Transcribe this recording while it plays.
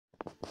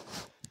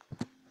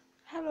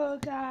Hello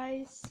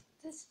guys,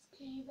 This is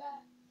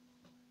Kiva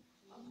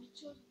on the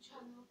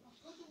channel. My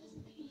brother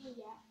isn't here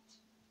yet,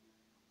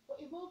 but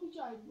he will be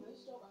joining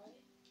us, don't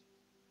worry.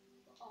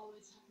 We'll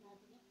always have my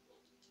brother,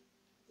 because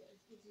it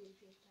is his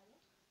YouTube channel.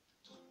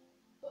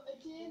 But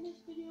today in this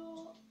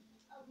video,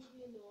 I will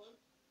be alone.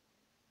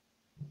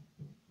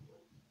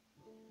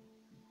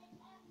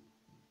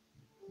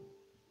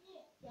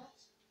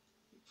 Yes?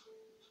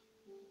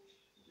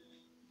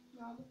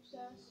 No, I'm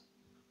upstairs.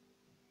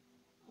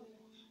 Oh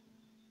yeah.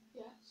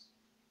 Yes?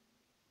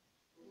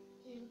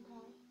 Steve and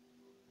Kai.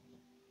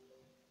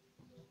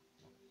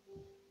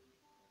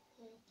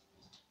 Okay.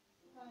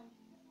 Hi.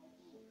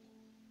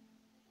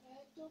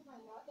 Don't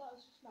mind that, that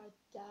was just my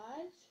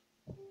dad.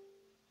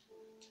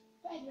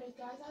 But anyways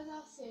guys, as I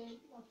was saying,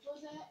 my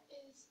brother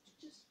is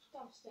just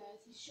downstairs,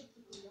 he should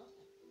be coming up.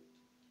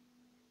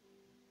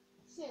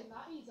 Saying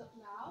that, he's up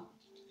now.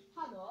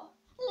 Hello.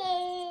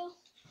 hello.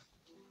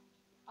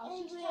 I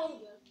was just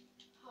telling them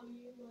how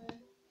you were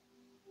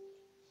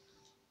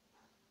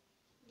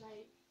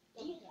like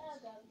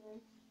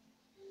downstairs.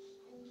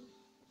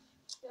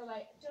 They're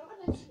like, do you want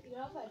to take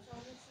your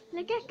headphones?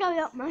 Look at go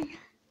up man.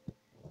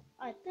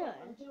 I do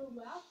I'm it. doing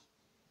well.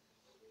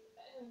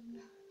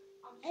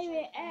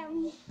 Anyway,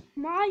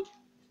 my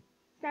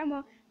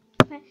grandma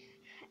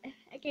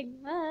again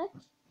her.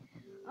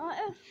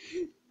 Oh,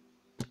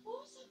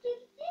 What's that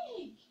big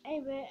big?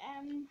 anyway,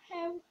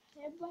 how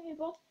here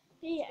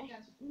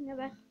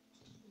never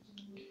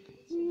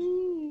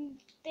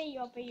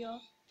be your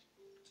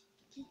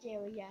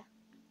yeah.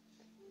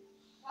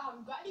 I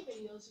haven't got any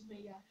videos of me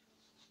yet.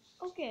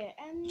 Okay,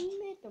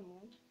 make them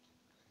one.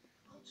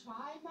 I'll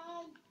try,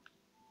 man.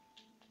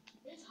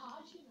 It's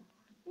hard, you know.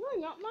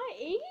 No, not my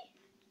E.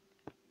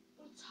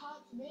 But it's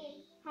hard for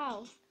me.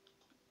 How?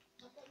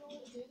 I don't know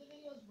what to do the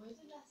videos with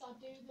unless I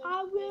do them.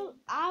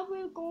 I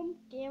will go and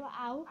give it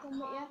out. I Come with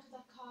you. can't because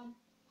I can't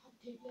have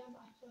people on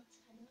my Xbox,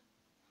 can I?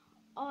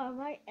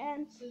 Alright,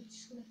 So it's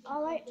just gonna think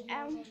alright, videos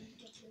on the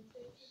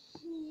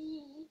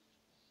PlayStation.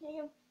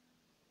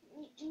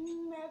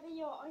 maybe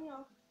you're on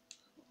your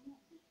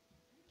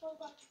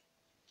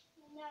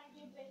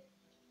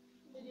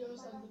Videos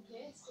on the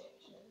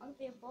PlayStation. on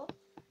the phone.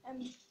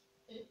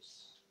 Oops.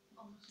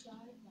 Almost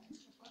died. Right,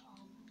 I've got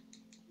armor.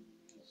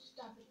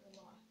 Stab it a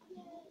lot.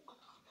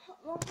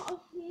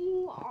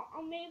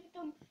 I'll maybe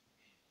them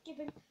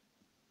giving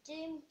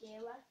game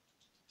giver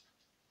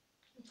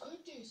We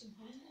could do some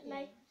hunting.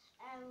 like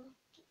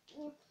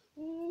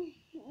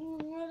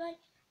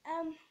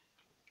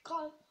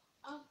call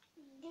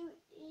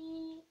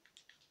Duty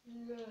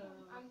No.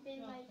 and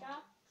things like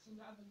that. So I'm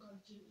not even going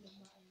to do it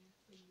on my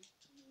thing.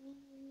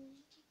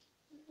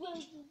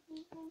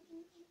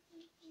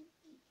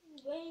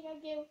 Where you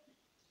gonna go?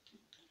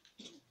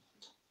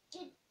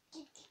 Get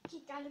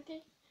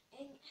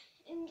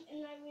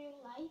in my real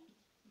life.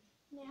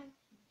 Now,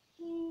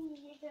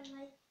 you can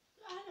like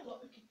I know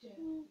what we could do.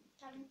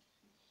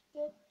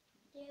 good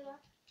giver.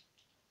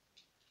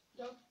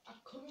 Dog, a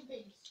common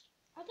beast.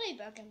 I'll tell you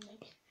about him then.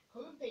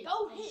 Common beast.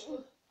 Go hit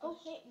him. Go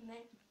hit him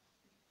then.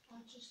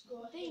 I'll just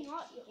go They hit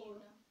not the you.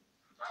 owner.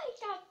 Hi,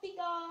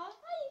 Capica.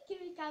 Hi,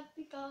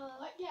 Capica.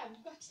 Like, yeah,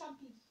 we've got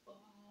Stampy's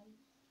ball.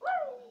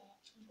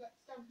 We've got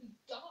Stampy's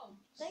dogs.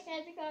 Hi,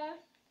 Capica.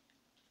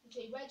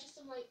 Okay, we're just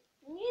some like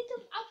We need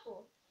some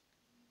apple.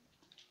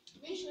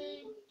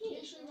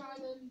 Mushroom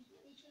Island,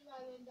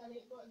 and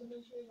it got the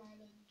Mushroom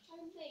Island.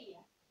 I'm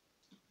there.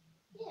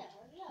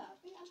 Yeah, I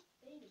think I'm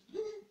there.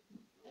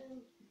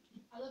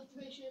 I love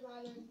the Mushroom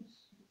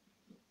Islands.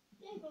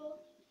 There you go.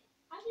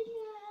 How did you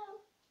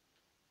know?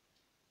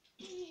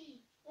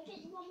 Look at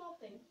you one more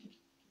thing.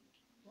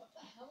 What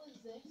the hell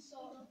is this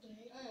sort of thing?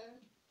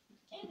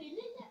 Anyway,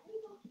 let me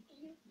go to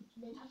you.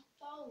 Maybe. A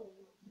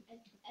phone.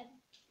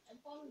 A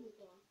phone is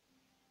on.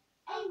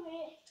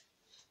 Anyway.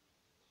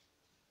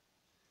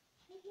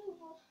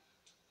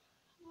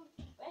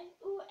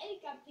 Oh, any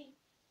camping.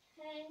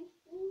 And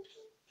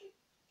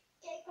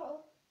get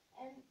go.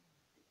 And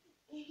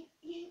you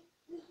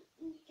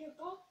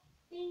go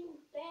in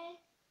bed.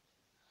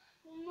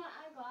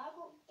 I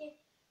go get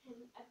him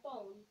a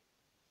phone.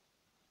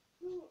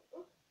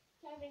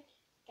 Having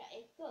got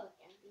a book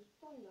and the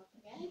phone up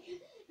again.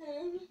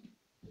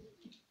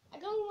 I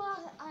don't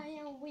want I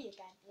am weak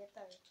at the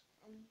third.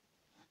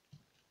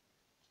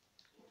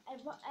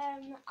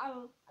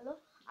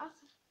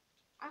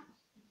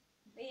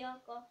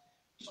 We'll go.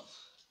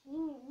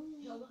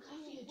 Yo, look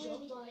after your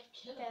job, like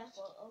kill us.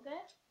 Careful,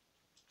 okay?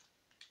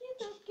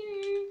 It's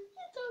okay.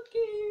 It's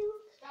okay.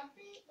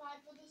 Stampy, my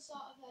brother's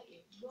sort of like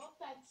you. No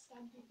offense,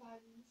 Stampy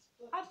fans,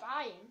 but I'm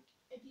buying.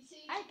 if he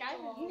sees I a got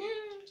dog,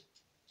 it.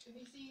 if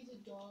he sees a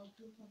dog,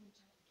 he'll probably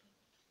try to kill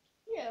it.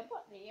 Yeah,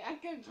 but me, I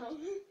can tell.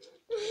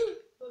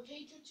 But if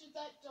he touches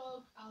that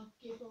dog, I'll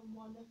give him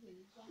one of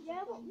these.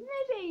 Yeah, but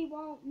maybe he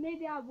won't.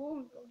 Maybe I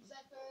won't. 1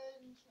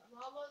 second, I'm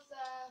almost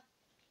there.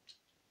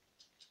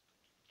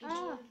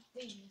 Ah.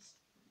 These.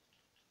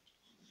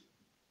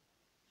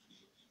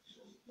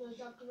 No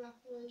dog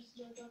wrappers,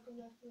 no dog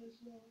wrappers,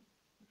 no.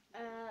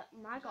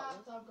 My God.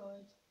 Cards are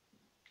good.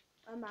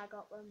 Oh my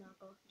God, oh my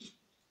God.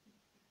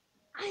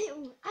 I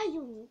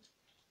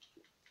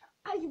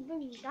don't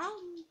bring you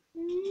down.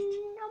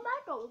 No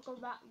matter what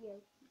about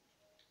you.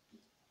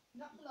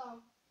 Not for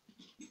long.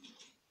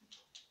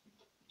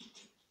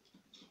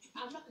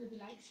 I'm not going to be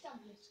like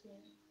Stamper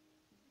Squid.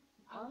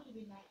 I'm going to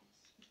be nice.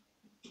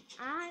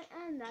 I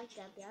am like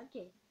that, but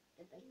okay.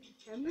 Let's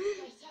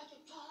have a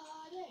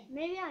party.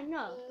 Maybe I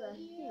know, but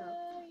you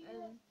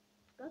know,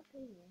 go to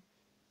you.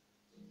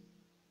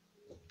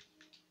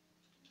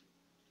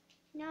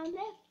 Now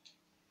let's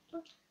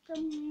put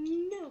some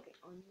milk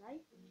on,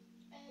 right?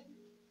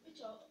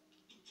 Mitchell,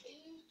 are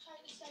you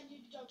trying to stand your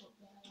dog up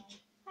there? Like?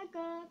 Hi,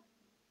 God.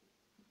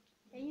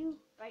 Are you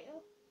right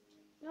up?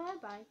 No, I'm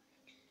fine.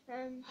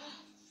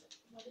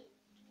 What is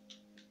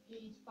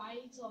he's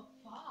buying so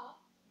far.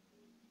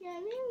 Yeah,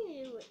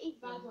 maybe we will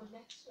eat Bad them. one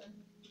next one.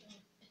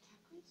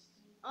 Attack us.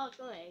 Oh,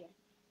 go ahead.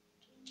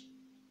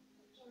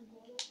 Try and go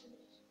over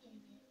this thing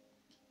here.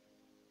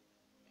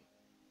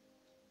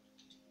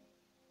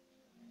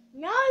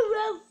 No,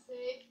 Will.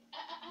 See?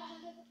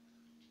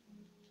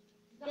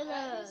 He's not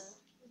hurting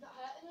us. He's not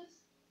hurting us.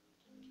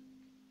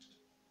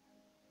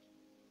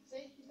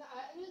 See? He's not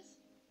hurting us.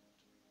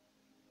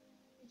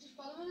 He's just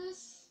following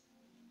us.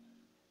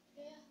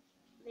 Here.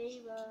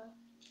 Lever.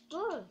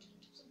 Good.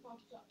 Some bomb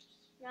drops.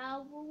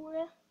 Now we'll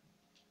I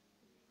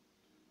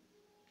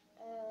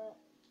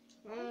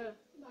don't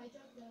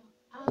know.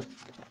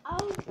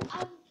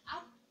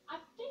 I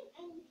think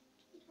I need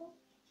to go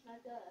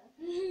like that.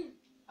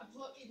 I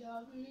brought you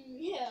dog.